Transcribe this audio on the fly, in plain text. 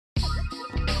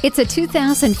It's a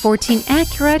 2014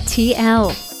 Acura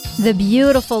TL. The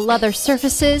beautiful leather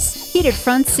surfaces, heated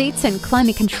front seats, and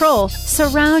climate control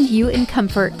surround you in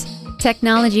comfort.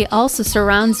 Technology also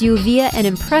surrounds you via an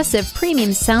impressive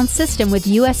premium sound system with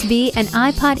USB and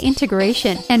iPod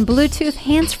integration and Bluetooth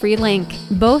hands-free link.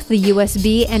 Both the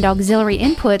USB and auxiliary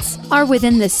inputs are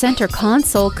within the center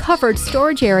console covered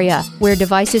storage area, where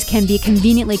devices can be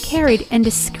conveniently carried and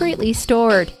discreetly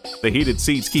stored. The heated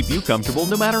seats keep you comfortable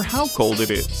no matter how cold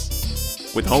it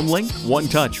is. With HomeLink, one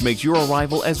touch makes your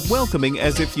arrival as welcoming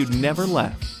as if you'd never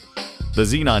left. The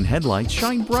xenon headlights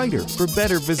shine brighter for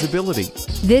better visibility.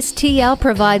 This TL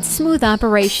provides smooth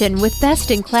operation with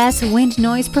best-in-class wind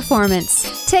noise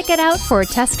performance. Take it out for a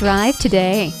test drive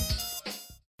today.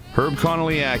 Herb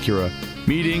Connolly Acura,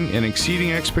 meeting and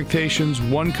exceeding expectations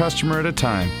one customer at a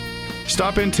time.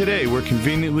 Stop in today. We're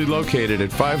conveniently located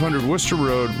at 500 Worcester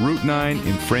Road, Route 9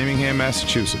 in Framingham,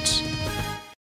 Massachusetts.